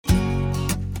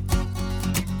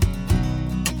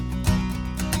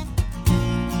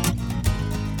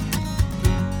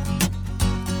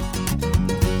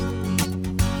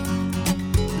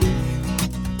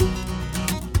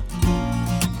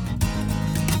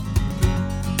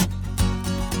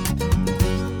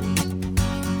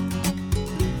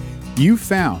You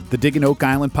found the Digging Oak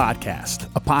Island podcast,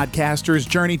 a podcaster's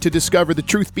journey to discover the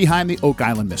truth behind the Oak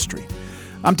Island mystery.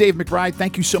 I'm Dave McBride.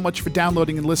 Thank you so much for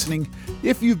downloading and listening.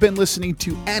 If you've been listening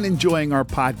to and enjoying our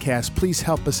podcast, please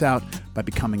help us out by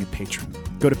becoming a patron.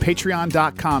 Go to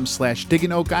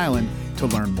patreon.com/Digging Oak Island to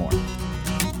learn more.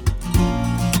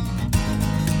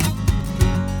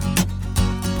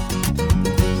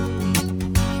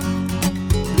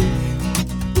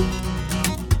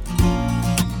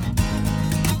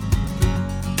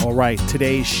 All right,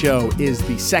 today's show is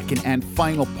the second and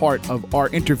final part of our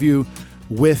interview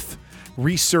with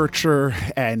researcher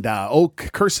and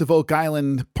Curse of Oak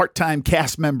Island part-time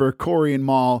cast member Corjan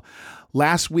Mol.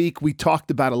 Last week, we talked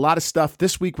about a lot of stuff.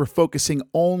 This week, we're focusing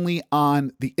only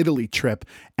on the Italy trip.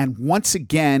 And once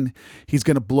again, he's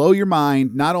going to blow your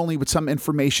mind, not only with some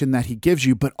information that he gives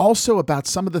you, but also about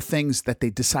some of the things that they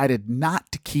decided not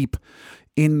to keep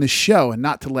in the show and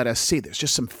not to let us see. There's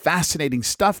just some fascinating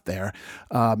stuff there.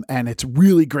 And it's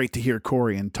really great to hear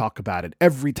Corjan talk about it.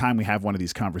 Every time we have one of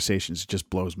these conversations, it just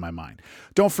blows my mind.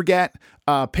 Don't forget,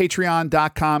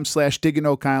 patreon.com/Digging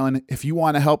Oak Island. If you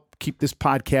want to help keep this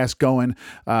podcast going,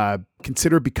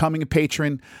 consider becoming a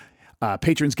patron.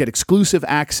 Patrons get exclusive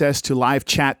access to live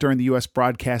chat during the U.S.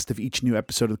 broadcast of each new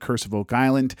episode of The Curse of Oak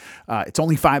Island. It's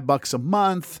only $5 a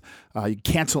month. You can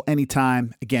cancel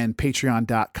anytime. Again,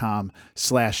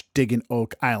 patreon.com/Digging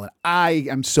Oak Island. I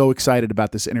am so excited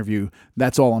about this interview.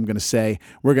 That's all I'm going to say.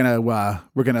 We're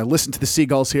gonna listen to the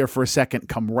seagulls here for a second.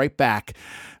 Come right back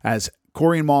as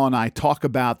Corjan Mol and I talk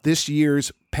about this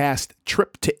year's past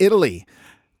trip to Italy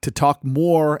to talk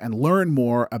more and learn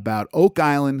more about Oak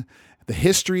Island, the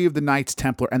history of the Knights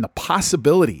Templar, and the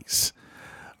possibilities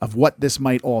of what this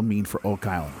might all mean for Oak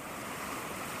Island.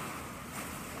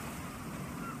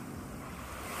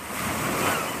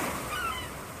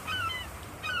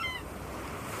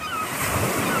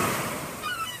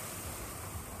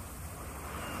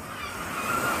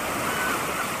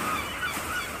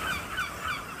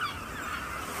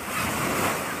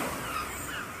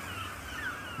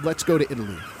 Let's go to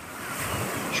Italy.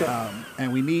 Sure.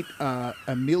 And we meet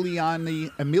Emiliano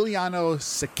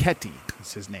Sacchetti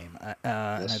is his name.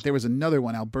 Yes. And there was another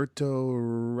one, Alberto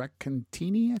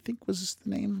Raccantini, I think was the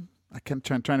name. I'm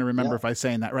trying to remember if I'm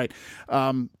saying that right.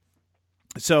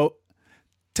 So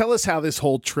tell us how this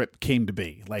whole trip came to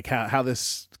be. Like how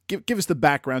this, give us the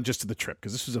background just to the trip,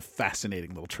 because this was a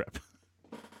fascinating little trip.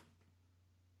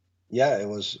 Yeah, it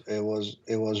was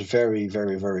very,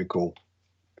 very, very cool.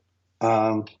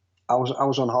 I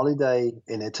was on holiday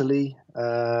in Italy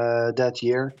that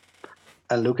year,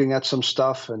 and looking at some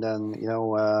stuff, and then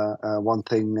one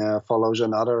thing follows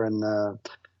another, and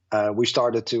we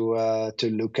started to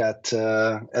look at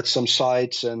some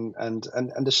sites, and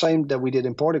the same that we did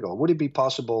in Portugal. Would it be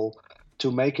possible to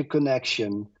make a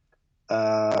connection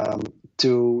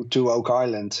to Oak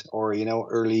Island or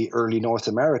early North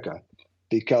America?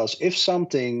 Because if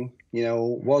something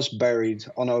was buried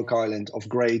on Oak Island of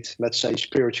great, let's say,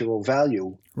 spiritual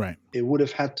value, right, it would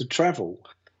have had to travel.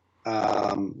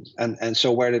 And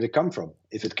so where did it come from?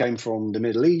 If it came from the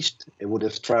Middle East, it would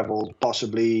have traveled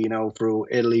possibly, through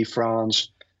Italy, France,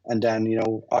 and then,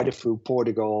 either through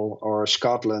Portugal or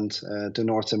Scotland to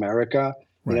North America.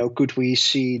 Right. Could we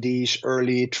see these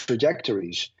early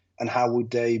trajectories, and how would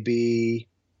they be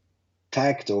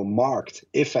tagged or marked,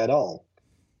 if at all?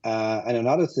 And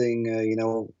another thing,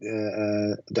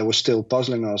 that was still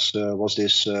puzzling us was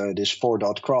this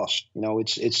 4-dot cross.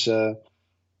 It's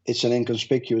an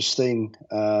inconspicuous thing,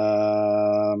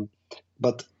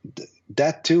 but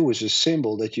that too is a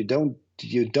symbol that you don't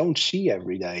see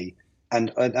every day.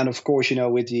 And of course,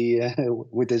 with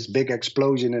with this big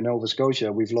explosion in Nova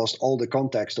Scotia, we've lost all the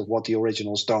context of what the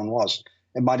original stone was.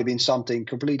 It might have been something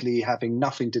completely having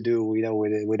nothing to do,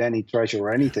 with any treasure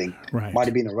or anything. Right. Might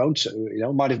have been a road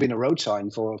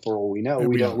sign for all we know.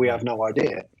 We have no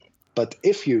idea. But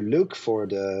if you look for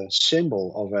the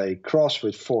symbol of a cross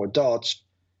with 4 dots,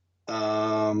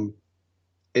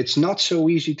 it's not so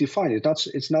easy to find.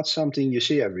 It's not something you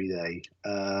see every day.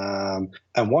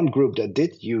 And one group that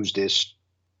did use this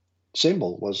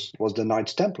symbol was the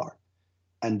Knights Templar,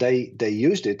 and they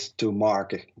used it to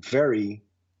mark very,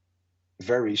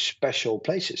 very special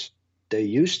places. They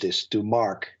used this to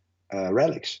mark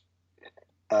relics.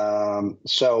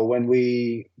 So when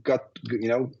we got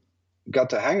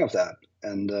the hang of that,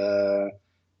 and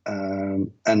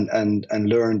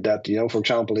learned that, for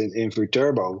example, in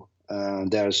Viterbo,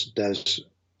 there's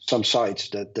some sites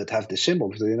that have this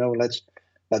symbol. So,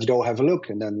 let's go have a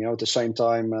look. And then, at the same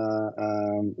time,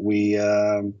 we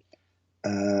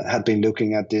had been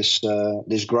looking at this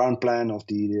ground plan of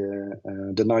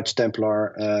the Knights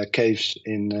Templar caves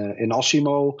in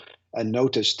Osimo, and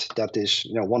noticed that this,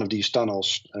 one of these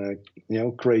tunnels,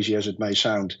 crazy as it may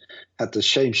sound, had the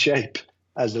same shape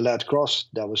as the lead cross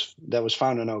that was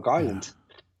found on Oak Island.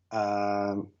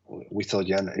 We thought,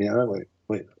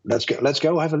 let's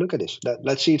go have a look at this.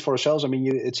 Let's see it for ourselves. I mean,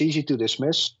 it's easy to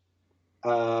dismiss,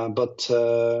 but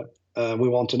we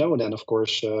want to know. And then, of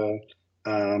course,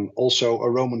 also a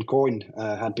Roman coin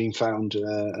had been found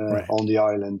on the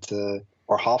island,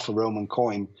 or half a Roman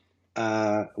coin,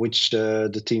 which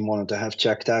the team wanted to have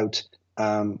checked out.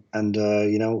 We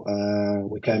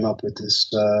came up with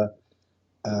this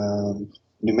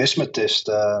numismatist,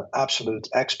 absolute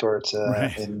expert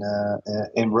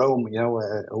in Rome,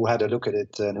 who had a look at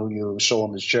it and who you saw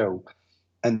on the show.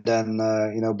 And then,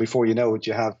 before you know it,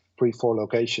 you have 3-4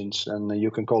 locations, and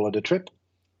you can call it a trip.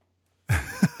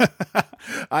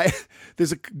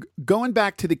 Going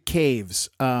back to the caves.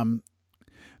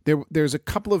 There's a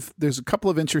couple of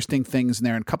interesting things in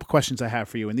there, and a couple of questions I have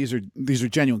for you, and these are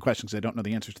genuine questions. I don't know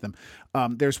the answers to them.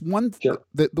 There's one, sure.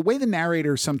 The way the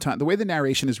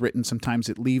narration is written, sometimes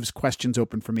it leaves questions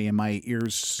open for me, and my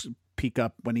ears peak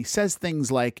up when he says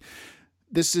things like,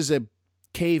 "This is a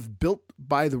cave built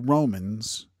by the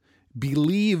Romans,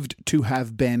 believed to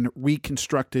have been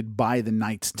reconstructed by the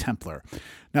Knights Templar."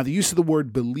 Now, the use of the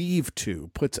word "believed to"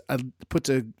 puts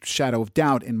a shadow of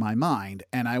doubt in my mind,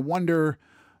 and I wonder,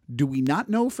 do we not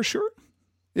know for sure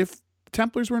if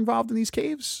Templars were involved in these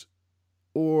caves?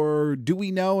 Or do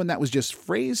we know and that was just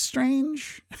phrase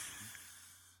strange?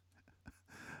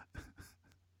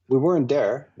 We weren't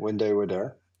there when they were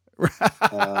there.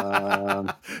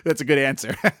 That's a good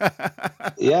answer.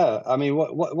 Yeah, I mean,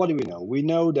 what do we know? We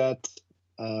know that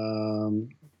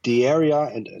the area,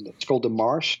 and it's called the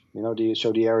Marsh,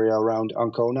 the area around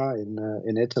Ancona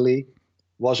in Italy,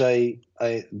 was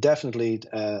definitely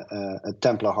a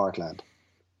Templar heartland.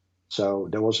 So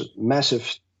there was a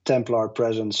massive Templar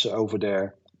presence over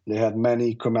there. They had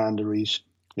many commanderies,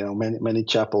 many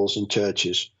chapels and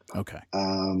churches. Okay.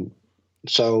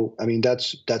 So I mean,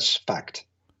 that's fact,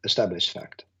 established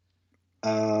fact.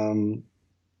 And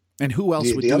who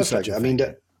else would do such a thing?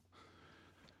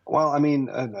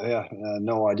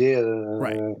 No idea.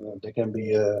 Right. There can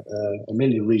be a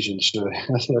million reasons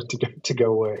to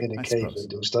go in a cave and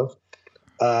do stuff.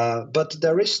 But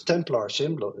there is Templar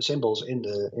symbols in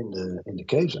the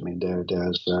caves. I mean,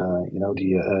 there's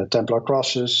the Templar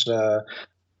crosses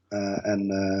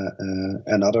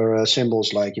and other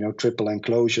symbols like triple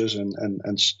enclosures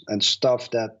and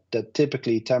stuff that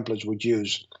typically Templars would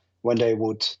use when they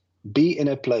would be in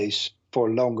a place for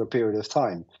a longer period of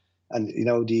time. And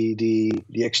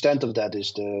the extent of that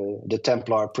is the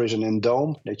Templar prison in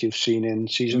Dome that you've seen in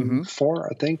season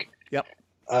 4, I think. Yep.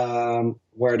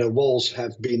 Where the walls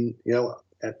have been,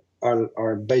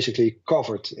 are basically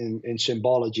covered in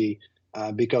symbology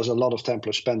because a lot of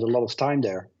Templars spend a lot of time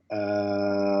there.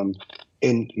 In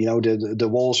the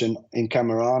walls in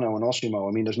Camerano and Osimo.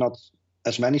 I mean, there's not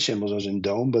as many symbols as in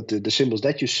Dome, but the symbols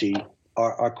that you see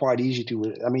are quite easy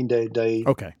to. I mean, they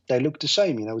look the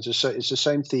same. It's the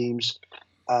same themes,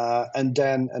 and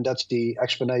that's the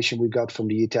explanation we got from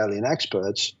the Italian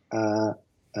experts. At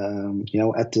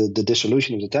the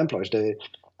dissolution of the Templars, the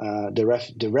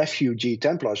refugee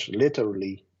Templars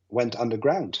literally went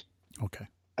underground. Okay.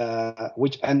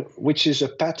 Which is a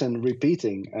pattern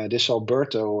repeating. This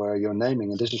Alberto you're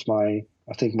naming, and this is I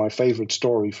think my favorite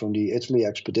story from the Italy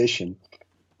expedition.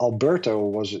 Alberto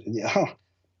was,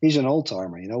 he's an old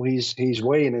timer. He's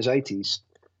way in his 80s.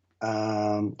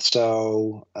 I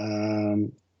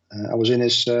was in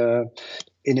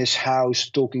his house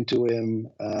talking to him,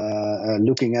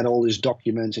 looking at all his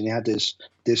documents, and he had this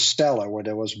cellar where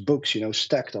there was books,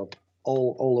 stacked up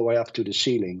all the way up to the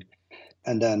ceiling.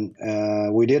 And then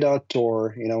we did our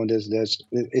tour, and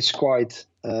it's quite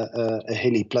a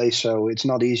hilly place, so it's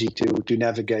not easy to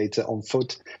navigate on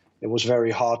foot. It was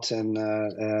very hot, and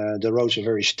the roads are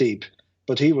very steep.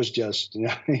 But he was just,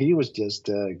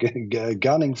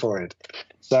 gunning for it.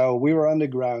 So we were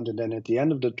underground, and then at the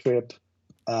end of the trip,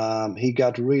 he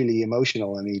got really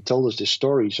emotional, and he told us this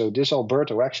story. So this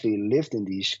Alberto actually lived in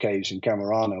these caves in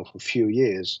Camerano for a few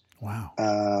years. Wow.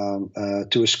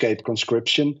 To escape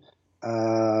conscription.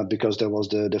 Because there was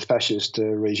the fascist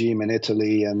regime in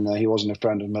Italy, and he wasn't a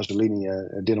friend of Mussolini,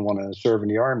 didn't want to serve in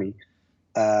the army.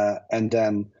 And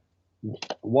then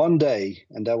one day,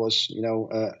 and that was,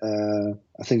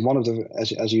 I think one of the,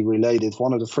 as he related,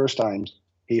 one of the first times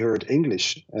he heard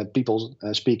English, people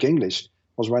speak English,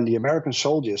 was when the American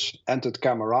soldiers entered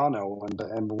Camerano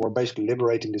and were basically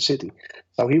liberating the city.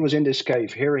 So he was in this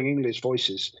cave hearing English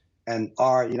voices, and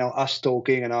us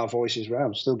talking and our voices, well,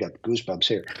 I still get goosebumps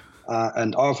here.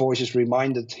 And our voices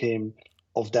reminded him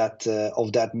of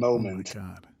that moment. Oh my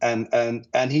God.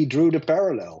 And he drew the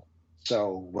parallel.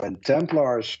 So when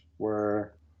Templars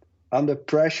were under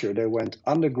pressure, they went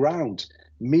underground.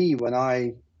 Me, when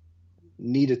I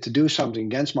needed to do something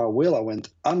against my will, I went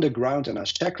underground and I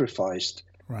sacrificed,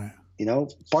 Right.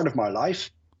 part of my life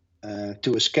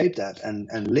to escape that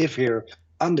and live here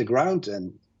underground.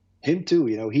 And him too,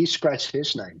 he scratched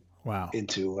his name Wow.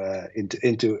 into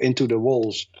the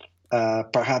walls.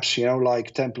 Perhaps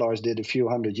like Templars did a few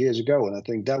hundred years ago, and I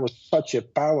think that was such a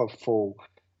powerful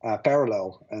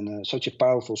parallel and such a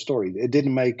powerful story. It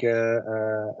didn't make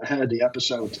the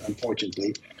episode,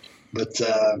 unfortunately, but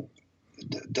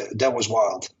that was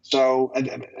wild. So,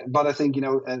 but I think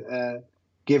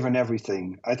given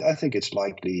everything, I think it's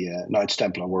likely Knights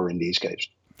Templar were in these caves.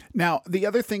 Now, the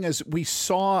other thing is we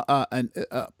saw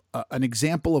an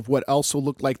example of what also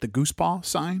looked like the goosepaw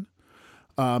sign,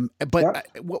 but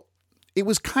it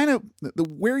was kind of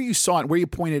where you saw it, where you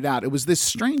pointed out, it was this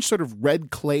strange sort of red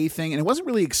clay thing, and it wasn't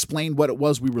really explained what it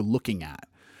was we were looking at.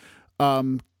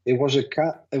 It was a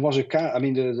cat. I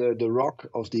mean, the rock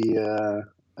of the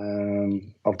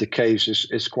caves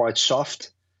is quite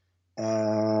soft.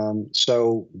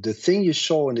 So the thing you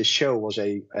saw in the show was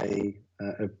a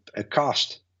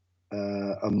cast,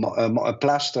 a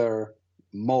plaster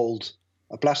mold,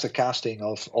 a plaster casting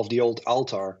of the old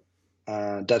altar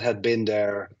that had been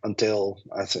there until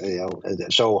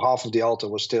so half of the altar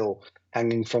was still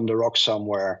hanging from the rock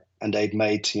somewhere, and they'd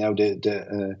made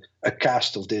a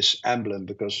cast of this emblem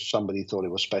because somebody thought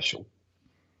it was special.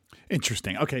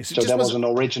 Interesting. Okay, so that was an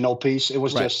original piece. It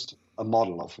was right. Just a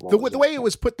model of the way it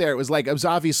was put there. It was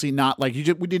obviously not like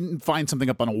we didn't find something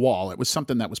up on a wall. It was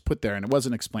something that was put there, and it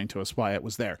wasn't explained to us why it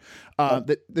was there.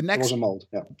 The next it was a mold.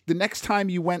 Yeah. The next time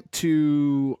you went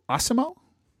to Osimo,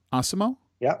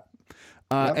 yeah.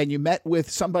 And you met with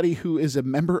somebody who is a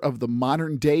member of the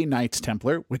modern day Knights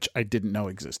Templar, which I didn't know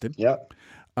existed. Yeah.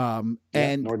 And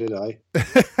nor did I.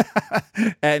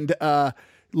 And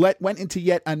went into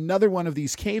yet another one of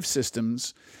these cave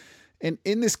systems. And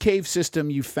in this cave system,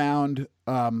 you found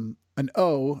an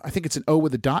O. I think it's an O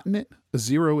with a dot in it, a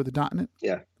 0 with a dot in it.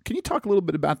 Yeah. Can you talk a little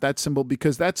bit about that symbol?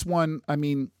 Because that's one, I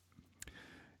mean,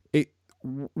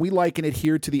 we liken it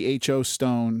here to the HO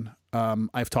stone.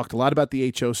 I've talked a lot about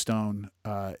the HO stone.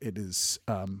 It is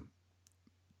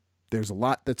there's a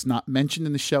lot that's not mentioned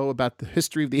in the show about the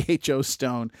history of the HO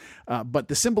stone, but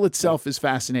the symbol itself is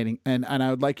fascinating, and I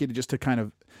would like you to kind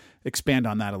of expand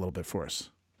on that a little bit for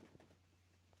us.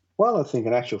 Well, I think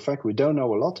in actual fact we don't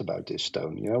know a lot about this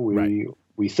stone. Right.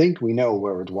 We think we know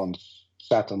where it once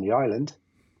sat on the island,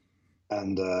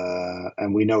 and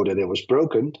we know that it was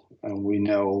broken, and we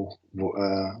know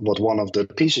what one of the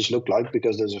pieces looked like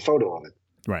because there's a photo of it.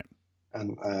 Right.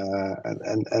 And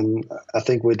I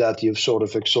think with that you've sort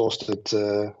of exhausted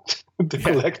the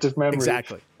collective memory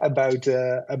about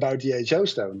the HO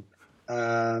stone.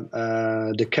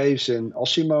 The caves in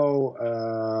Osimo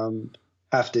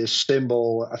have this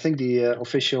symbol. I think the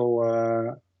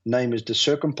official name is the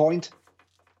circumpoint.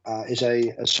 Is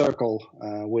a circle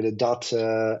with a dot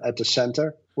at the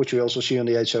center, which we also see on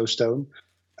the HO stone.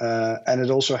 And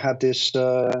it also had this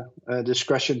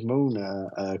crescent moon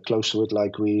close to it,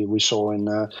 like we saw in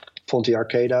Fonte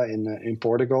Arcada in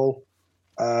Portugal.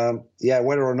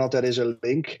 Whether or not that is a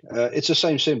link, it's the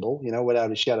same symbol,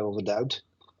 without a shadow of a doubt.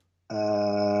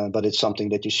 But it's something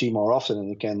that you see more often,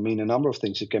 and it can mean a number of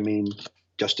things. It can mean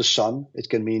just the sun. It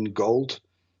can mean gold.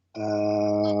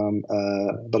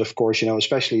 But of course,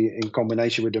 especially in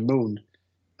combination with the moon,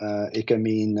 it can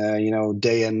mean,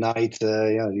 day and night.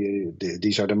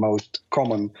 These are the most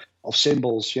common of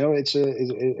symbols.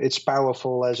 It's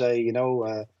powerful as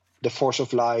the force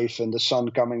of life and the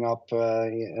sun coming up,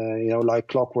 like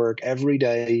clockwork every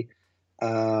day.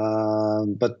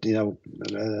 But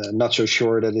not so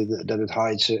sure that it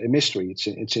hides a mystery.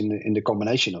 It's in the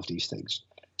combination of these things.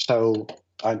 So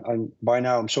I'm by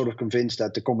now I'm sort of convinced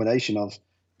that the combination of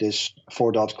this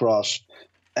 4-dot cross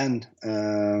and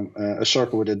a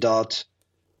circle with a dot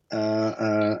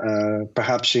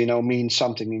perhaps means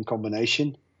something in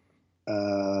combination.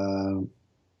 But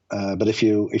if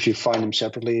you find them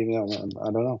separately, I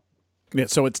don't know. Yeah,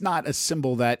 so it's not a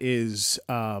symbol that is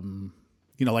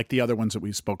like the other ones that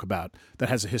we spoke about that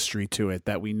has a history to it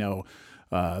that we know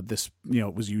this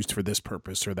it was used for this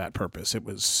purpose or that purpose. It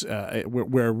was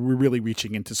we're really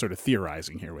reaching into sort of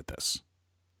theorizing here with this.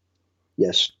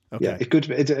 Yes. Okay. Yeah, it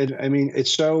could. I mean,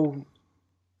 it's so.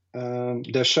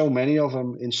 There's so many of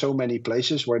them in so many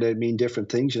places where they mean different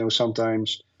things.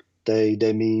 Sometimes they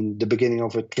mean the beginning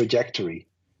of a trajectory,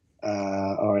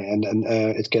 and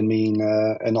it can mean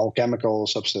an alchemical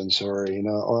substance or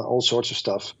all sorts of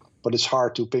stuff. but it's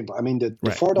hard to pinpoint. I mean, the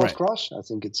Right, four dot right. cross, I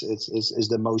think it's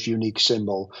the most unique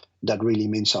symbol that really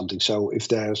means something. So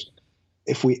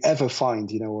if we ever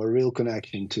find, a real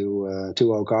connection to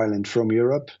Oak Island from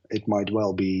Europe, it might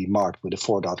well be marked with a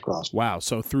four dot cross. Wow.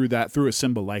 So through a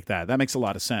symbol like that makes a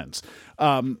lot of sense.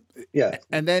 Yeah.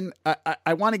 And then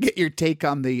I want to get your take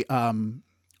on the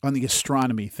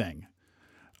astronomy thing.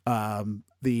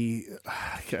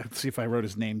 Let's see if I wrote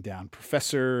his name down.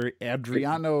 Professor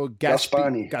Adriano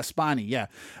Gaspani. Yeah.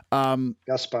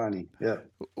 Gaspani. Yeah.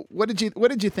 What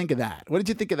did you think of that? What did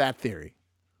you think of that theory?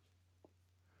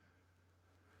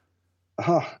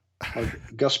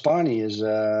 Gaspani is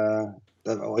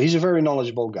he's a very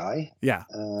knowledgeable guy. Yeah.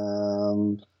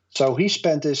 So he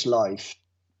spent his life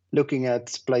looking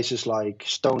at places like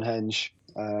Stonehenge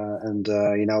and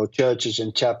churches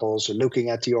and chapels, looking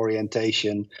at the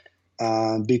orientation,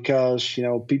 because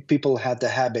people had the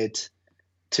habit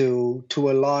to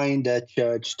align that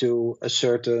church to a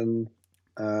certain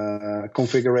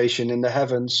configuration in the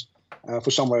heavens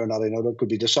for somewhere or another. That could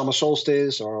be the summer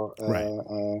solstice or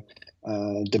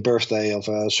the birthday of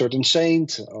a certain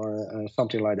saint or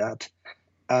something like that.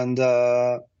 And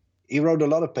he wrote a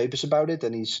lot of papers about it,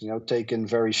 and he's taken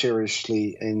very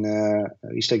seriously in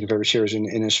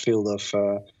his field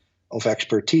of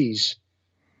expertise.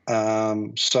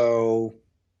 So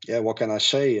yeah, what can I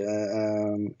say?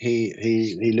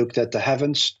 He looked at the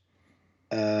heavens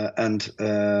and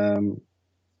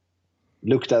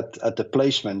looked at the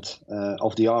placement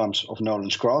of the arms of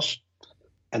Nolan's cross,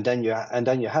 and then you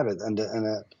have it. And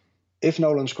if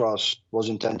Nolan's cross was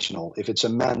intentional, if it's a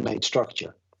man-made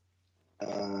structure,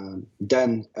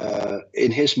 then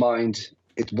in his mind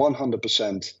it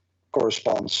 100%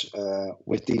 corresponds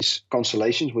with these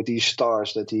constellations, with these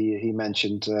stars that he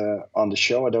mentioned on the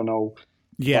show. I don't know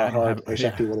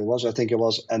exactly what it was. I think it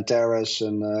was Antares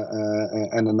and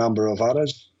a number of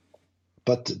others.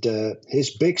 But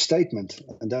his big statement,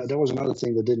 and that was another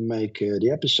thing that didn't make the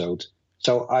episode.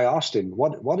 So I asked him,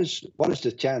 what is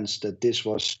the chance that this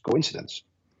was coincidence?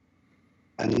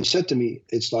 And he said to me,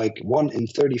 it's like 1 in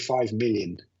 35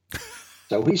 million.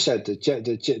 So he said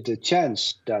the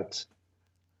chance that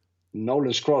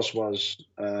Nolan's cross was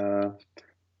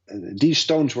these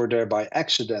stones were there by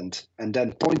accident and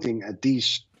then pointing at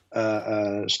these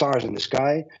stars in the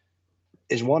sky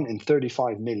is 1 in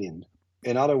 35 million.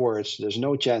 In other words, there's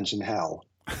no chance in hell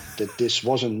that this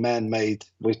wasn't man-made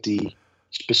with the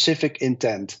specific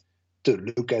intent to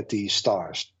look at these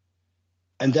stars.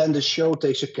 And then the show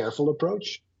takes a careful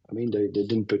approach. I mean, they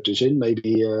didn't put this in,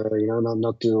 maybe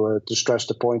not to stress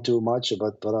the point too much,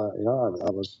 but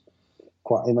I was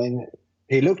quite. I mean,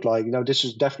 he looked like this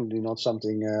is definitely not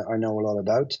something I know a lot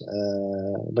about,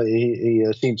 but he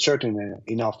seemed certain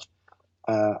enough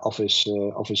of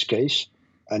his case.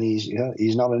 And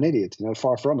he's not an idiot,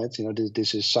 far from it.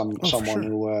 This is someone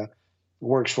who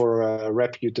works for a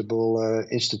reputable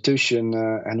institution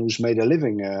and who's made a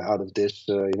living out of this.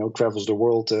 Travels the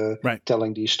world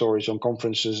telling these stories on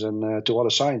conferences and to other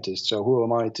scientists. So who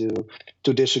am I to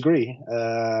disagree?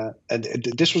 And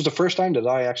this was the first time that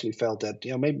I actually felt that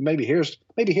maybe here's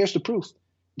the proof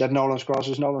that Nolan's cross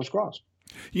is Nolan's cross.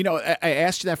 I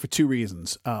asked you that for two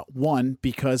reasons. One,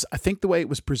 because I think the way it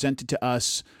was presented to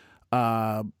us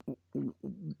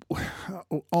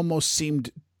almost seemed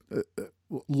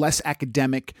less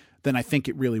academic than I think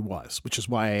it really was, which is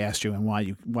why I asked you and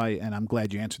and I'm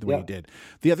glad you answered the way you did.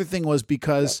 The other thing was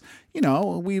because,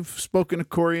 we've spoken to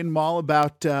Corjan Mol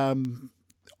about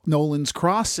Nolan's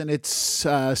cross and its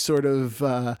sort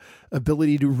of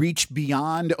ability to reach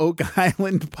beyond Oak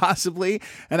Island, possibly.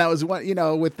 And that was what,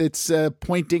 with its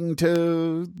pointing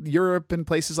to Europe and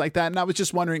places like that. And I was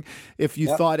just wondering if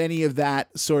you thought any of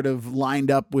that sort of lined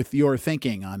up with your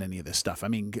thinking on any of this stuff. I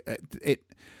mean, it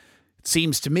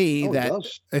seems to me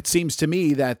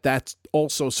that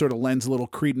also sort of lends a little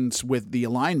credence with the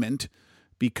alignment,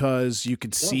 because you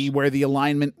could see where the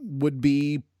alignment would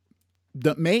be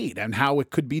made and how it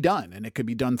could be done, and it could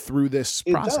be done through this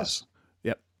process.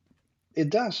 Yep. It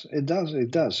does.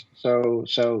 So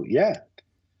yeah,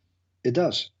 it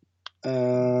does.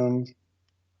 Nolan's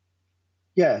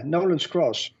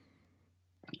cross.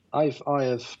 I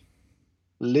have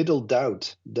little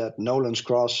doubt that Nolan's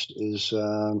cross is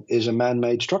a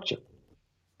man-made structure,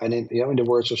 and in the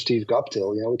words of Steve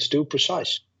Guptill, it's too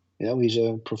precise. He's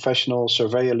a professional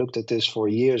surveyor, looked at this for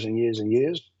years and years and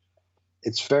years.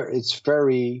 It's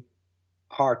very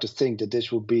hard to think that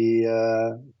this would be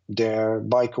there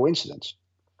by coincidence.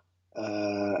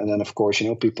 And then, of course,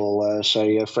 people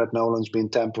say Fred Nolan's been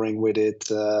tampering with it.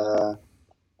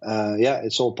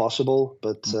 It's all possible,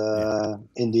 but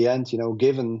in the end,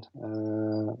 given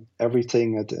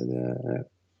everything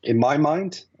in my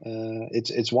mind,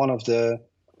 it's one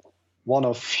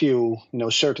of few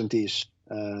certainties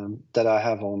that I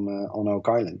have on Oak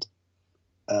Island,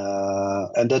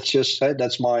 and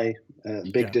that's my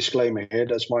big disclaimer here.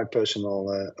 That's my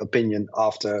personal opinion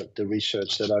after the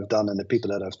research that I've done and the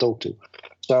people that I've talked to.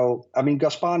 So I mean,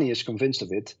 Gaspani is convinced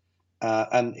of it,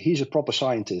 and he's a proper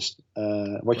scientist.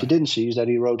 What you didn't see is that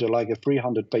he wrote a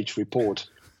 300-page report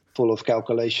full of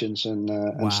calculations and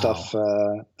stuff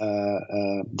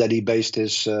that he based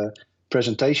his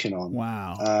presentation on.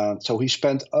 Wow. So he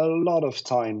spent a lot of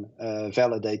time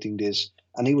validating this,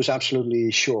 and he was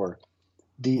absolutely sure.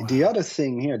 The other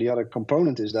thing here, the other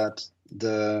component is that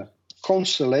the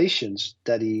constellations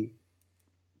that he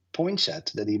points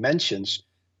at, that he mentions,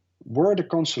 were the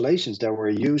constellations that were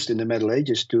used in the Middle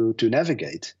Ages to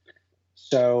navigate.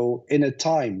 So in a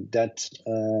time that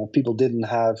people didn't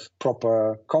have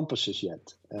proper compasses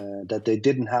yet, that they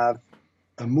didn't have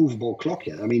a movable clock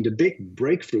yet. I mean, the big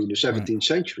breakthrough in the 17th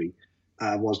century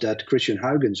was that Christian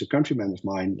Huygens, a countryman of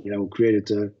mine, created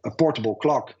a portable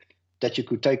clock that you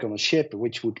could take on a ship,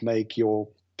 which would make your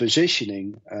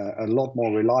positioning a lot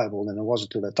more reliable than it was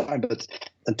until that time. But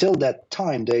until that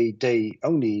time, they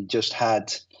only just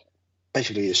had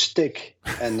basically a stick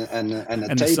and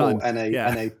a table and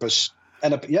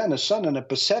a sun and a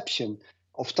perception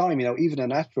of time. Even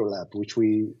an astrolabe, which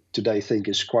we today think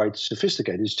is quite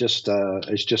sophisticated, is just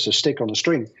a stick on a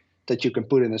string that you can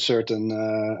put in a certain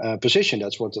position.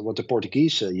 That's what the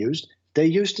Portuguese used. They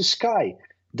used the sky.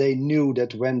 They knew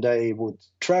that when they would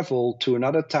travel to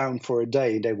another town for a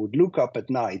day, they would look up at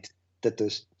night, that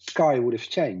the sky would have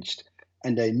changed.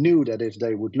 And they knew that if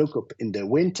they would look up in the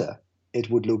winter, it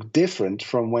would look different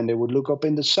from when they would look up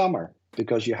in the summer,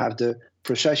 because you have the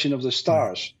precession of the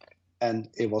stars. And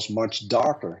it was much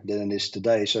darker than it is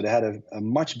today. So they had a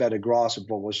much better grasp of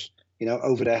what was,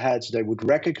 over their heads. They would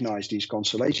recognize these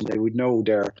constellations. They would know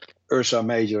their Ursa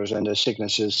Majors and their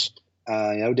Cygnuses.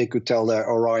 They could tell their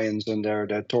Orions and their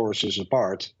Tauruses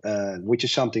apart, which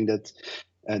is something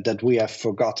that we have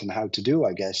forgotten how to do,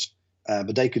 I guess.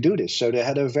 But they could do this. So they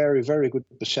had a very, very good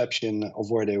perception of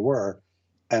where they were.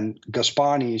 And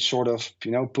Gaspani sort of,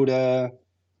 put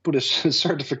a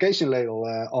certification label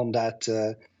on that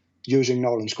using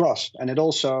Nolan's Cross. And it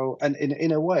also, and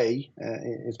in a way,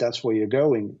 if that's where you're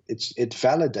going, it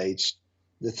validates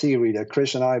the theory that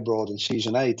Chris and I brought in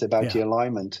season 8 about the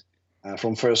alignment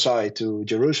from Versailles to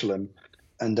Jerusalem,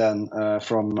 and then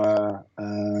from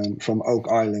Oak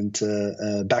Island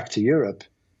back to Europe.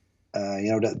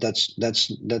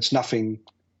 That's nothing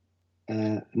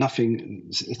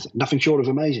short of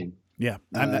amazing. Yeah,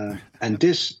 and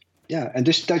this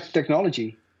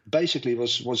technology basically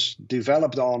was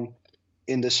developed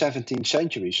in the 17th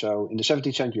century. So in the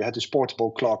 17th century, you had this portable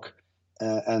clock,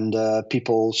 and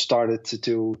people started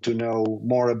to know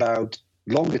more about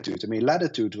longitude. I mean,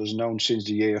 latitude was known since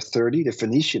the year 30. The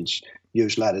Phoenicians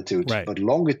used latitude, but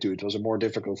longitude was a more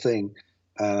difficult thing,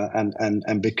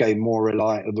 and became more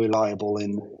reliable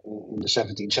in the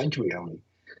 17th century only.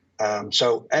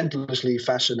 So endlessly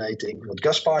fascinating. What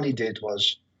Gaspani did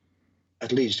was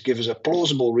at least give us a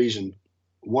plausible reason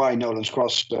why Nolan's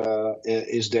Cross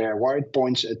is there, why it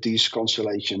points at these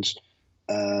constellations,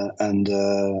 and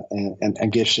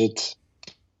gives it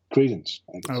credence.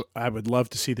 I would love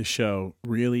to see the show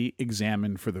really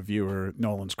examine for the viewer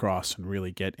Nolan's Cross and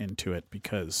really get into it,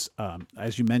 because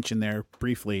as you mentioned there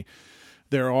briefly,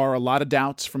 there are a lot of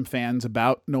doubts from fans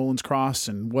about Nolan's Cross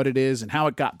and what it is and how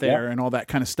it got there and all that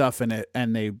kind of stuff.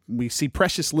 And we see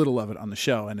precious little of it on the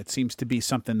show, and it seems to be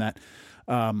something that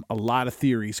a lot of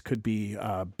theories could be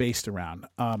based around.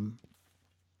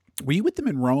 Were you with them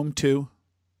in Rome too?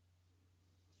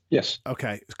 Yes.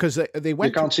 Okay, because they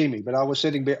went. You can't see me, but I was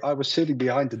sitting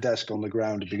behind the desk on the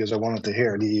ground because I wanted to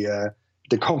hear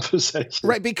the conversation.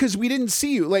 Right, because we didn't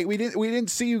see you. Like we didn't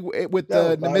see you with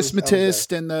the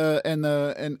numismatist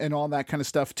and all that kind of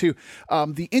stuff too.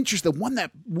 The one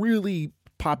that really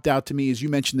popped out to me is you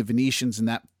mentioned the Venetians, and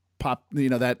that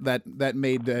that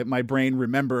made my brain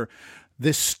remember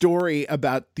this story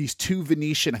about these two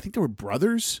Venetian. I think they were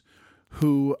brothers.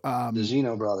 Who the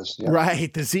Zeno brothers,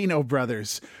 right? The Zeno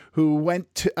brothers who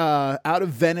went out of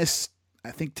Venice,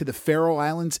 I think, to the Faroe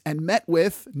Islands and met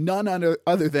with none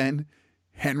other than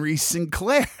Henry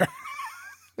Sinclair,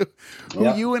 who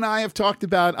you and I have talked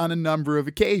about on a number of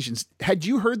occasions. Had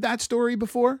you heard that story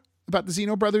before about the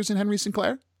Zeno brothers and Henry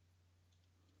Sinclair?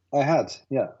 I had.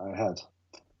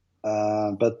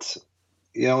 But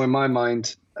in my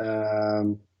mind,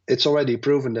 it's already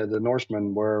proven that the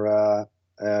Norsemen were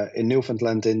in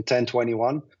Newfoundland in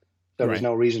 1021. There was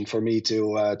no reason for me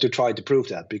to try to prove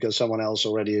that, because someone else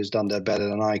already has done that better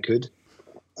than I could.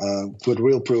 with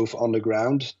real proof on the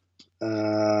ground.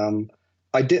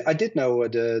 I did know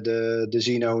the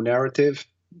Zeno narrative,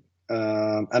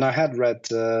 and I had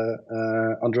read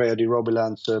Andrea di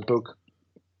Robiland's book.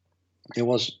 It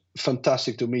was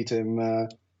fantastic to meet him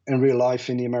in real life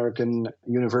in the American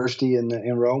University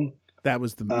in Rome. That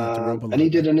was the Robiland. And he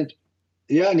did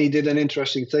and he did an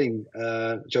interesting thing.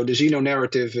 So the Zeno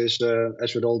narrative is,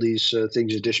 as with all these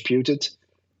things, is disputed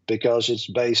because it's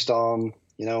based on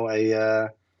a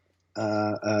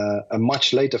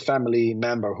much later family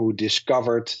member who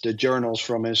discovered the journals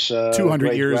from his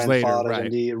 200 years later, right?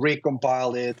 And he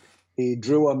recompiled it. He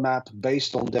drew a map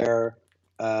based on their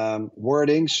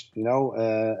wordings,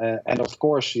 and of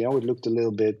course, it looked a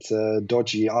little bit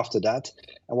dodgy after that.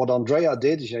 And what Andrea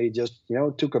did is he just,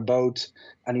 took a boat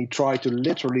and he tried to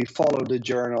literally follow the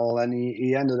journal, and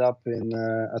he ended up in,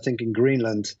 I think, in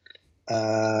Greenland,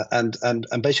 and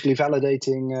basically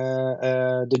validating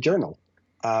the journal,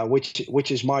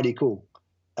 which is mighty cool.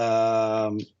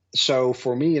 So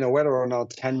for me, whether or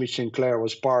not Henry Sinclair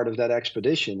was part of that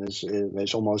expedition is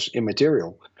almost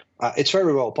immaterial. It's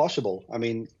very well possible. I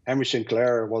mean, Henry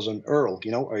Sinclair was an earl,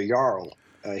 a jarl.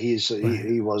 He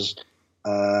was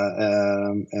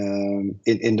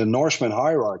in the Norseman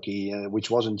hierarchy, which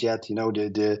wasn't yet,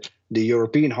 the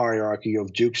European hierarchy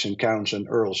of dukes and counts and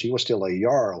earls. He was still a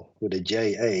jarl with a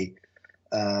J-A.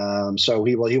 So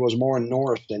he was more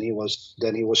Norse than he was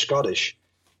Scottish.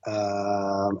 He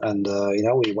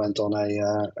went on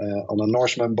a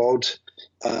Norseman boat.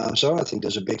 So I think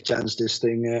there's a big chance this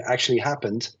thing actually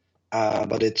happened.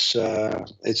 But it's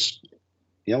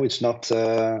not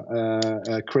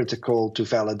critical to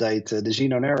validate the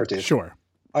Zeno narrative. Sure.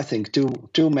 I think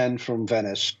two men from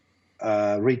Venice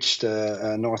reached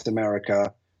North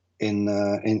America in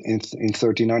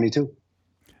 1392.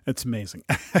 That's amazing.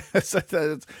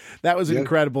 That was an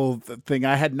incredible thing.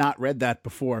 I had not read that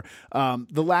before.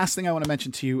 The last thing I want to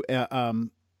mention to you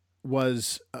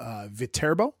was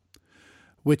Viterbo,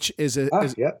 which is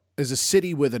a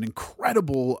city with an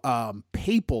incredible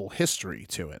papal history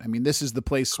to it. I mean, this is the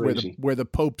place where the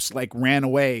popes ran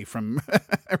away from,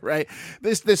 right?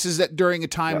 This is during a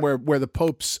time where the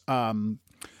popes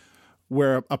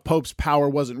where a pope's power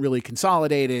wasn't really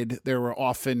consolidated. There were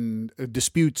often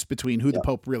disputes between who the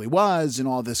pope really was and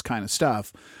all this kind of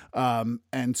stuff.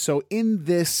 And so in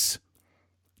this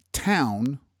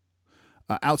town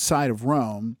outside of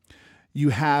Rome,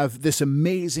 you have this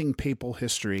amazing papal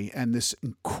history and this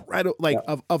incredible,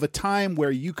 of a time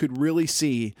where you could really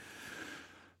see,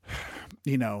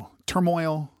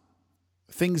 turmoil,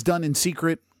 things done in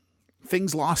secret,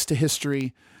 things lost to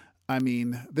history. I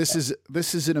mean, this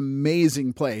is an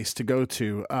amazing place to go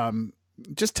to.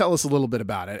 Just tell us a little bit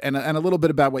about it and a little bit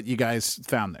about what you guys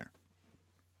found there.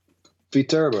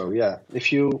 Viterbo, yeah.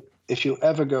 If you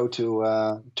ever go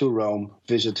to Rome,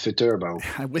 visit Viterbo.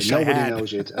 I wish I had. Nobody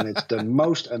knows it, and it's the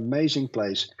most amazing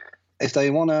place. If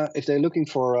they're looking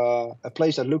for a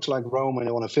place that looks like Rome and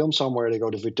they want to film somewhere, they go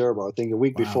to Viterbo. I think a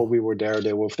week before we were there,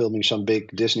 they were filming some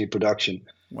big Disney production.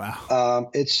 Wow.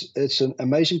 It's an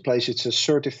amazing place. It's a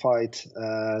certified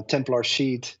Templar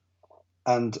seat,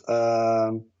 and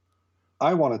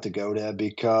I wanted to go there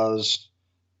because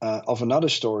of another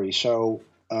story. So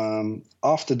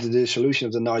after the dissolution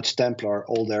of the Knights Templar,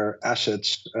 all their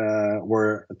assets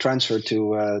were transferred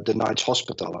to the Knights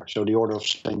Hospitaller, so the Order of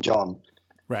St. John.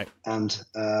 Right. And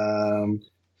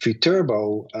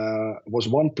Viterbo was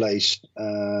one place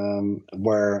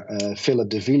where Philip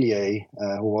de Villiers,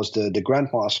 who was the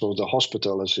Grandmaster of the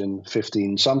Hospitallers in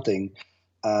 15-something,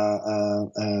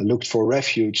 looked for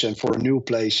refuge and for a new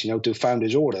place, to found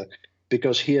his order,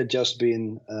 because he had just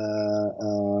been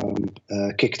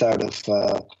kicked out of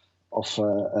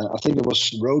I think it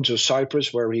was Rhodes or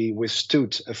Cyprus, where he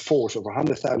withstood a force of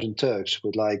 100,000 Turks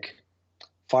with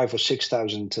 5,000 or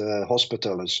 6,000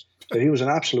 Hospitallers. So he was an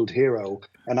absolute hero.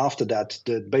 And after that,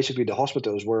 basically the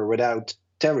Hospitallers were without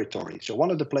territory. So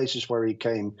one of the places where he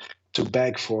came to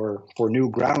beg for new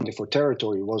ground and for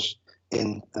territory was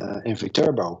in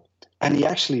Viterbo. And he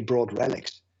actually brought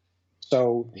relics.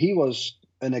 So he was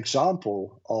an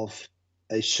example of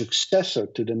a successor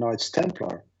to the Knights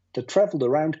Templar that traveled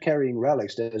around carrying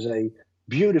relics. There's a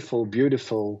beautiful,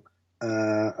 beautiful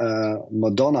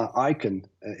Madonna icon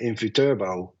in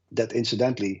Viterbo that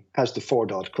incidentally has the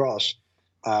 4-dot cross,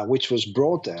 which was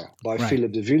brought there by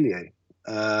Philip de Villiers,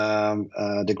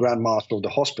 the Grand Master of the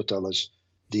Hospitallers,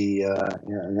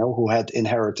 who had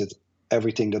inherited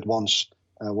everything that once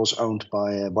was owned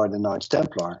by the Knights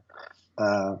Templar.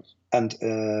 And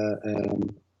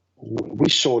we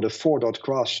saw the 4-dot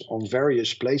cross on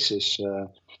various places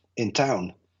in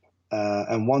town.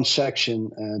 and one section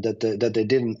that they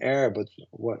didn't air, but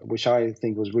which I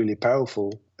think was really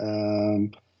powerful.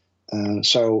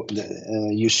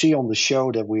 You see on the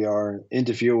show that we are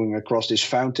interviewing across this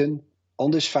fountain.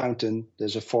 On this fountain,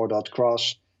 there's a 4-dot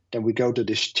cross. Then we go to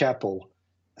this chapel,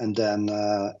 and then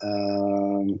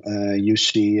you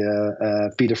see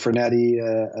Peter Fernetti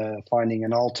finding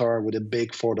an altar with a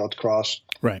big 4-dot cross.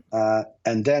 Right.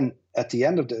 And then at the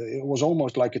end it was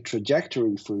almost like a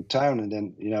trajectory through town. And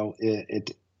then,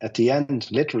 it at the end,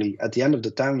 literally at the end of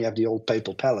the town, you have the old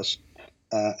papal palace.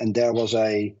 And there was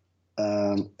a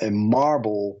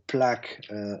marble plaque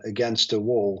against the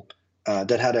wall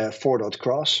that had a 4-dot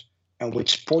cross, and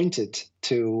which pointed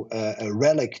to a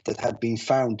relic that had been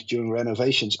found during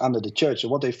renovations under the church.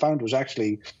 And what they found was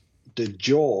actually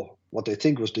what they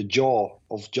think was the jaw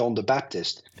of John the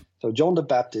Baptist. So John the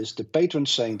Baptist, the patron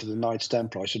saint of the Knights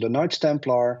Templar. So the Knights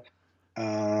Templar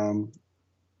had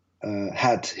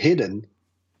hidden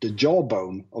the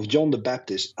jawbone of John the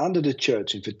Baptist under the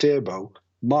church in Viterbo,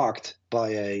 marked by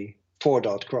a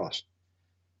 4-dot cross,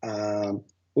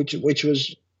 which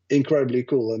was incredibly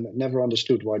cool, and never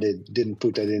understood why they didn't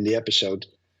put that in the episode.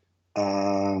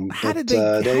 How did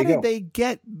they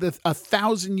get the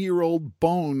 1,000-year-old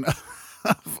bone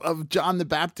of John the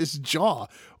Baptist's jaw?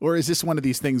 Or is this one of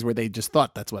these things where they just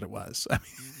thought that's what it was?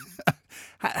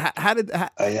 I mean,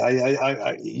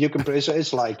 you can,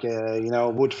 it's like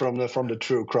wood from the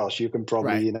true cross. You can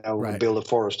probably build a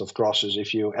forest of crosses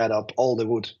if you add up all the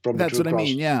wood from the true cross. I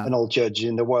mean, yeah. An old church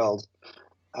in the world.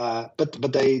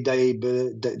 But they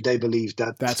believed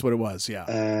that that's what it was,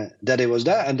 yeah. That it was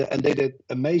that, and they did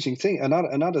amazing thing.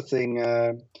 Another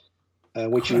thing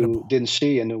which you didn't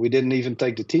see, and we didn't even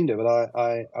take the team there. But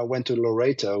I went to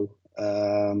Loreto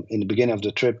in the beginning of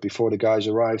the trip before the guys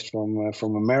arrived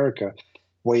from America,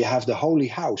 where you have the Holy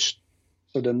House.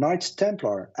 So the Knights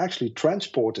Templar actually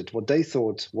transported what they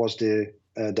thought was the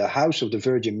house of the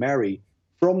Virgin Mary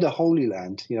from the Holy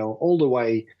Land, all the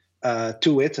way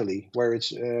to Italy, where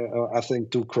it's I think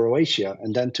to Croatia,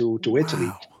 and then to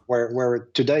Italy, where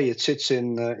today it sits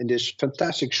in this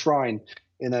fantastic shrine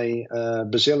in a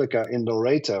basilica in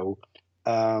Loreto,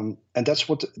 and that's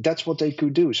what they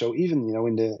could do. So even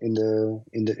in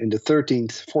the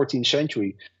 13th, 14th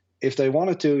century, if they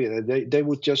wanted to, they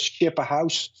would just ship a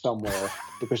house somewhere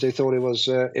because they thought it was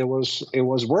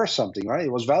worth something, right?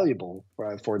 It was valuable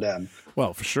for them.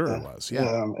 Well, for sure it was,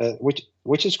 yeah.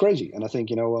 Which is crazy, and I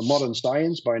think modern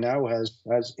science by now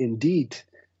has indeed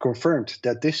confirmed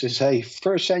that this is a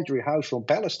first century house from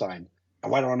Palestine.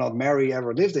 And whether or not Mary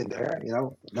ever lived in there,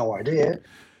 no idea.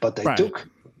 But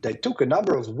they took a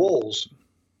number of walls,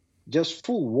 just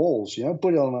full walls,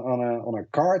 put it on a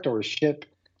cart or a ship.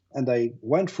 And they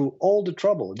went through all the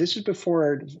trouble. This is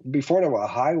before there were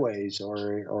highways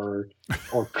or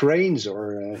cranes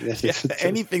or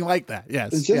anything like that.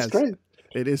 Yes, it's just crazy.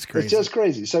 It is crazy. It's just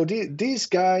crazy. So these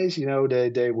guys,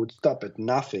 they would stop at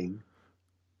nothing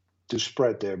to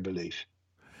spread their belief.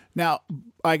 Now,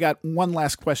 I got one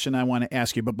last question I want to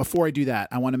ask you, but before I do that,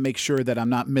 I want to make sure that I'm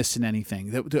not missing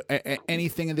anything.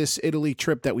 Anything in this Italy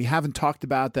trip that we haven't talked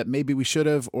about that maybe we should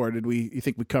have, or you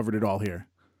think we covered it all here?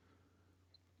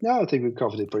 No, I think we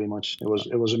covered it pretty much. It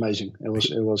was amazing. It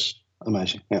was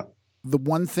amazing. Yeah. The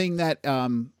one thing that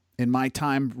in my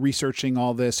time researching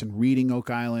all this and reading Oak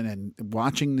Island and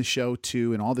watching the show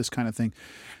too and all this kind of thing,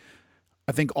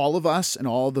 I think all of us and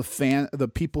all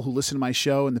the people who listen to my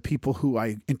show and the people who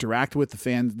I interact with,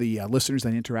 the listeners I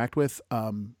interact with,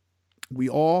 we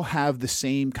all have the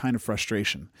same kind of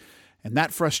frustration. And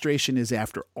that frustration is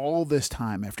after all this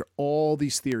time, after all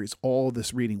these theories, all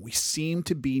this reading, we seem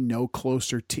to be no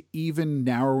closer to even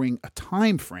narrowing a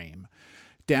time frame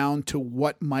down to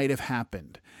what might have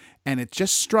happened. And it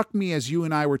just struck me as you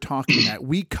and I were talking that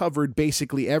we covered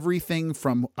basically everything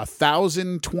from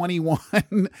 1021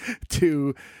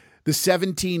 to the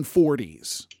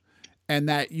 1740s. And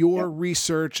that your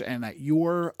research and that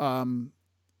your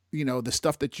the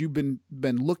stuff that you've been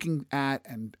looking at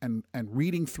and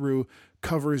reading through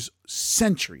covers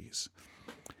centuries.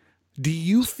 Do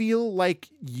you feel like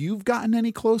you've gotten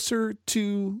any closer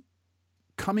to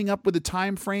coming up with a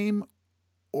time frame,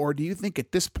 or do you think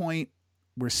at this point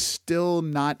we're still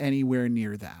not anywhere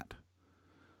near that?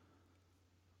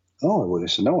 Oh, well,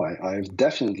 no, I've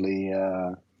definitely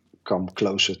come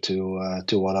closer to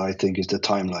what I think is the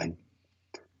timeline.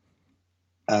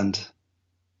 And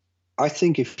I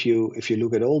think if you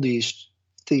look at all these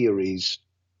theories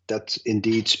that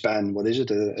indeed span,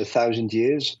 1,000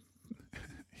 years?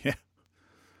 Yeah.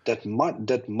 That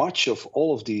much of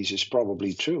all of these is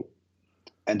probably true.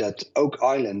 And that Oak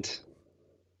Island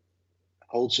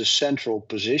holds a central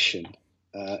position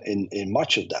in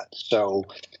much of that. So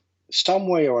some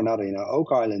way or another,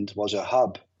 Oak Island was a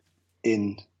hub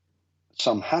in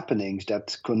some happenings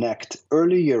that connect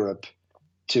early Europe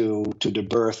to the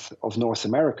birth of North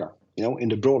America, in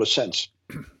the broader sense.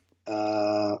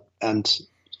 And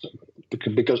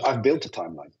because I've built a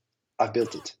timeline, I've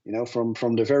built it,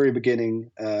 from the very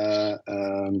beginning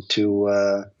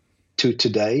to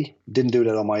today. Didn't do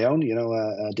that on my own,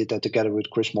 I did that together with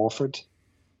Chris Morford.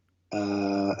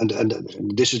 And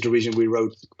this is the reason we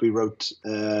wrote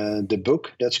the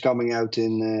book that's coming out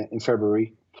in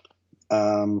February,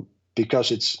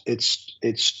 because it's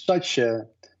such a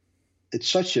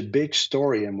big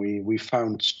story, and we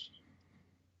found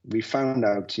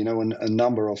out a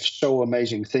number of so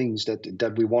amazing things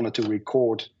that we wanted to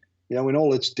record, in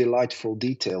all its delightful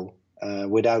detail,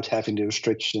 without having the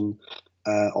restriction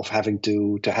of having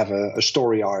to have a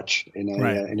story arch in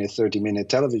a 30-minute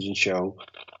television show.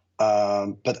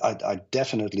 But I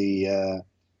definitely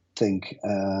think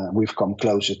we've come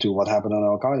closer to what happened on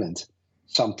Oak Island.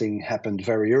 Something happened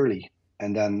very early,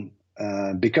 and then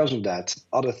because of that,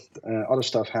 other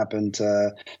stuff happened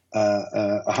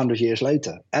 100 years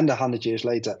later, and 100 years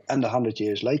later, and 100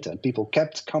 years later. And people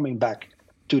kept coming back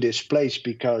to this place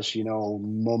because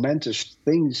momentous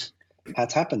things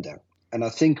had happened there. And I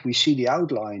think we see the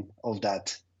outline of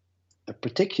that,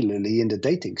 particularly in the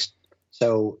datings.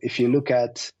 So if you look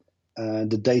at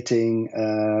the dating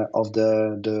of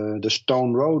the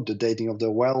Stone Road, the dating of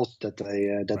the wells that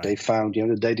they found,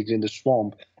 the datings in the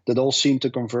swamp, that all seem to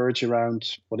converge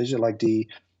around, what is it, like the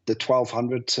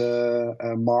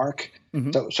 1200 mark.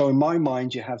 Mm-hmm. So in my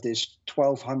mind, you have this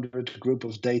 1200 group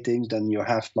of datings, then you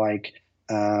have like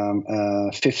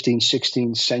 15th,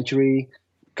 16th century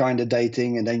kind of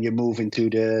dating, and then you move into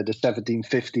the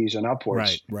 1750s and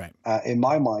upwards. Right. In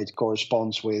my mind,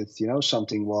 corresponds with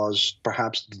something was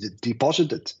perhaps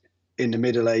deposited in the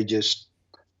Middle Ages,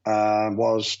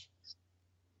 was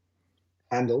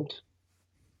handled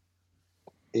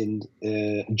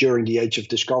during the Age of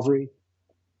Discovery,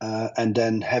 and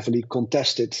then heavily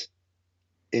contested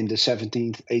in the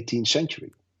 17th, 18th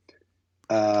century.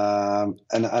 And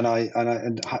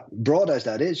broad as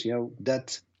that is,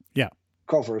 that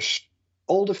covers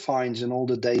all the finds and all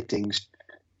the datings.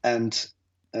 And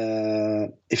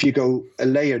if you go a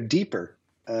layer deeper,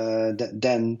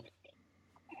 then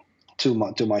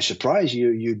to my surprise,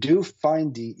 you do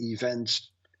find the events,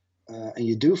 and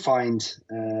you do find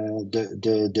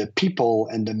the people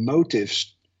and the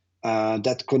motives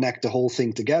that connect the whole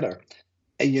thing together.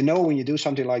 And when you do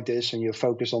something like this and you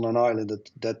focus on an island,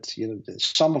 that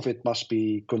some of it must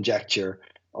be conjecture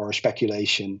or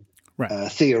speculation.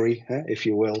 Right. Theory, if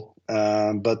you will,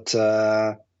 but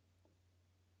I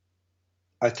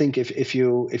think if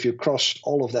you cross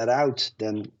all of that out,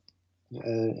 then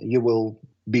you will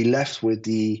be left with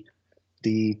the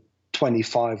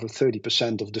 25 or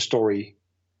 30% of the story,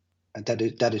 and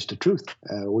that is the truth,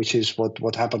 which is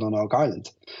what happened on Oak Island,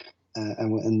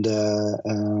 and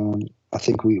I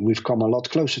think we've come a lot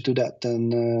closer to that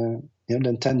than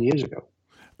 10 years ago.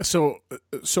 So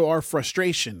our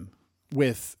frustration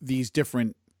with these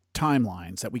different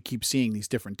timelines that we keep seeing, these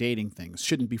different dating things,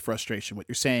 shouldn't be frustration. What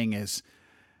you're saying is,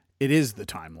 it is the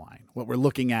timeline. What we're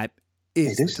looking at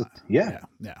is the time. Yeah.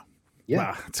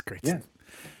 Wow, that's great. Yeah.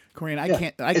 Corjan, I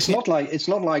can't. It's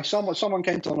not like someone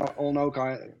came to Oak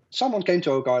Island. Someone came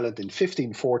to Oak Island in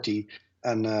 1540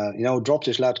 and dropped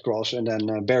his lead cross and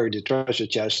then buried the treasure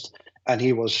chest, and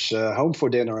he was home for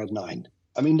dinner at 9.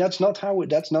 I mean, that's not how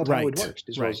it works.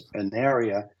 This was an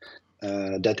area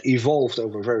that evolved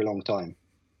over a very long time.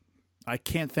 I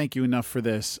can't thank you enough for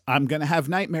this. I'm going to have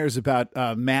nightmares about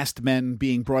masked men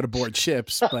being brought aboard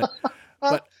ships,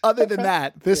 but other than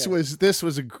that, this was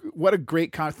what a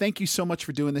great Thank you so much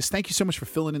for doing this. Thank you so much for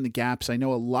filling in the gaps. I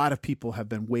know a lot of people have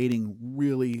been waiting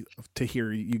really to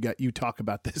hear you talk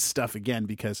about this stuff again,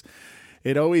 because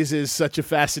it always is such a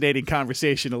fascinating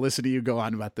conversation to listen to you go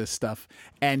on about this stuff.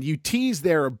 And you tease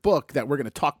there a book that we're going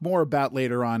to talk more about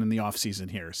later on in the off season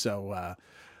here. So,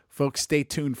 folks, stay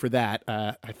tuned for that.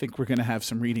 I think we're going to have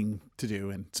some reading to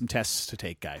do and some tests to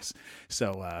take, guys.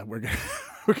 So we're going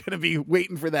to be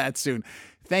waiting for that soon.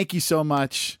 Thank you so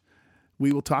much.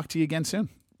 We will talk to you again soon.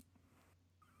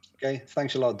 Okay.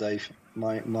 Thanks a lot, Dave.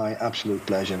 My absolute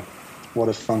pleasure. What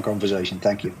a fun conversation.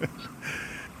 Thank you.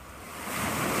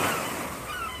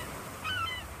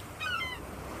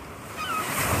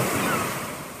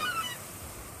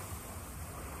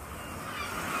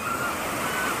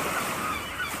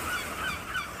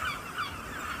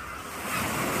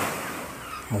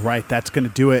 All right, that's going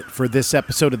to do it for this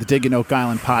episode of the Digging Oak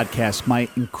Island podcast. My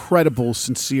incredible,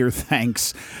 sincere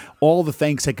thanks all the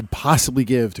thanks I could possibly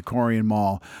give to Corjan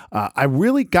Mol. I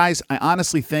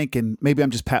honestly think, and maybe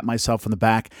I'm just patting myself on the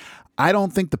back, I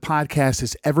don't think the podcast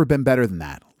has ever been better than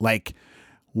that. Like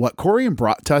what Corjan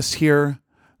brought to us here,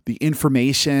 the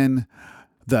information,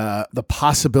 the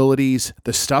possibilities,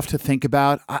 the stuff to think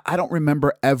about. I don't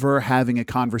remember ever having a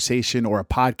conversation or a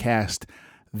podcast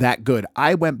that good.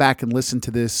 I went back and listened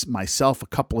to this myself a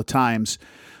couple of times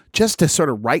just to sort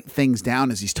of write things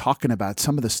down as he's talking about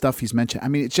some of the stuff he's mentioned. I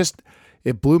mean,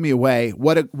 it blew me away.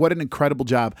 What an incredible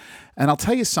job. And I'll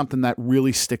tell you something that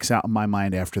really sticks out in my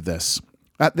mind after this.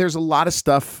 There's a lot of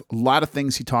stuff, a lot of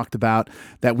things he talked about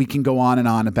that we can go on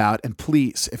and about. And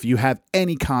please, if you have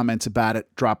any comments about it,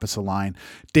 drop us a line,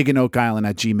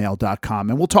 diggingoakisland@gmail.com.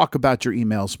 And we'll talk about your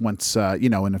emails once,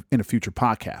 in a future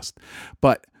podcast.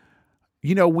 But,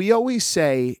 we always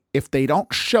say if they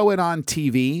don't show it on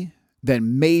TV,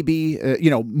 then maybe,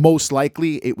 most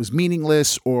likely it was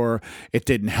meaningless or it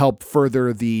didn't help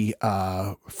further the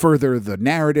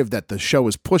narrative that the show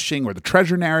is pushing or the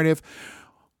treasure narrative.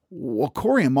 Well,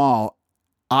 Corjan Mol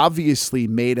obviously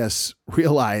made us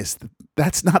realize that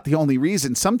that's not the only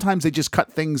reason. Sometimes they just cut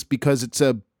things because it's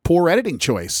a poor editing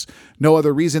choice. No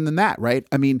other reason than that, right?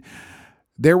 I mean,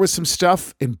 there was some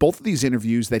stuff in both of these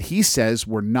interviews that he says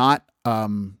were not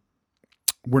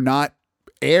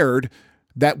aired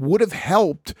that would have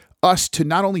helped us to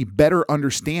not only better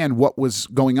understand what was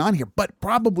going on here, but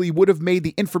probably would have made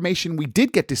the information we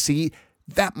did get to see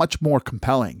that much more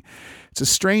compelling. It's a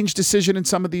strange decision in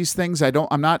some of these things.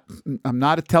 I'm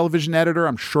not a television editor.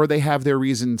 I'm sure they have their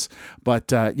reasons,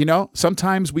 but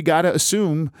sometimes we got to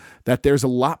assume that there's a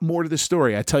lot more to the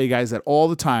story. I tell you guys that all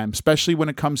the time, especially when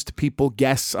it comes to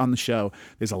guests on the show.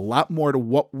 There's a lot more to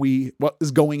what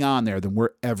is going on there than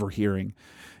we're ever hearing.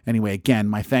 Anyway, again,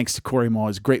 my thanks to Corjan Mol.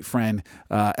 He's a great friend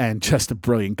and just a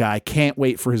brilliant guy. Can't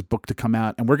wait for his book to come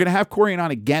out. And we're going to have Corjan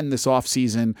on again this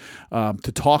offseason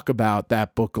to talk about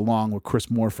that book along with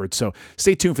Chris Morford. So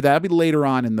stay tuned for that. That'll be later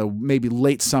on in the maybe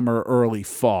late summer, early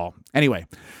fall. Anyway,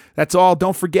 that's all.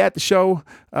 Don't forget the show.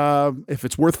 If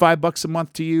it's worth $5 a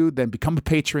month to you, then become a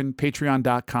patron,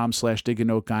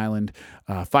 patreon.com/diggingoakisland.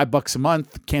 $5 a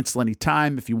month, cancel any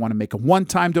time. If you want to make a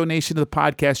one-time donation to the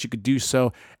podcast, you could do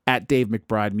so at Dave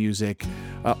McBride Music.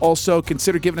 Also,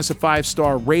 consider giving us a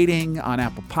 5-star rating on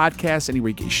Apple Podcasts, anywhere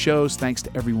you get shows. Thanks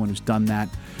to everyone who's done that.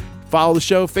 Follow the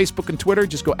show, Facebook and Twitter.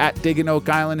 Just go at Diggin' Oak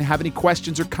Island. Have any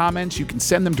questions or comments, you can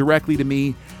send them directly to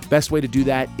me. Best way to do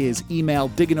that is email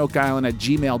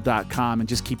diggingoakisland@gmail.com. And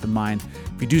just keep in mind,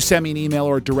 if you do send me an email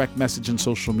or a direct message on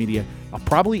social media, I'll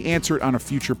probably answer it on a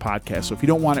future podcast. So if you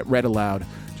don't want it read aloud,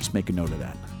 just make a note of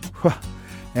that.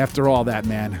 After all that,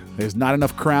 man, there's not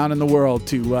enough crown in the world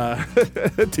to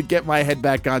to get my head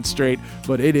back on straight,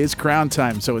 but it is crown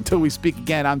time. So until we speak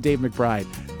again, I'm Dave McBride.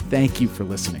 Thank you for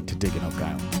listening to Diggin' Oak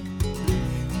Island.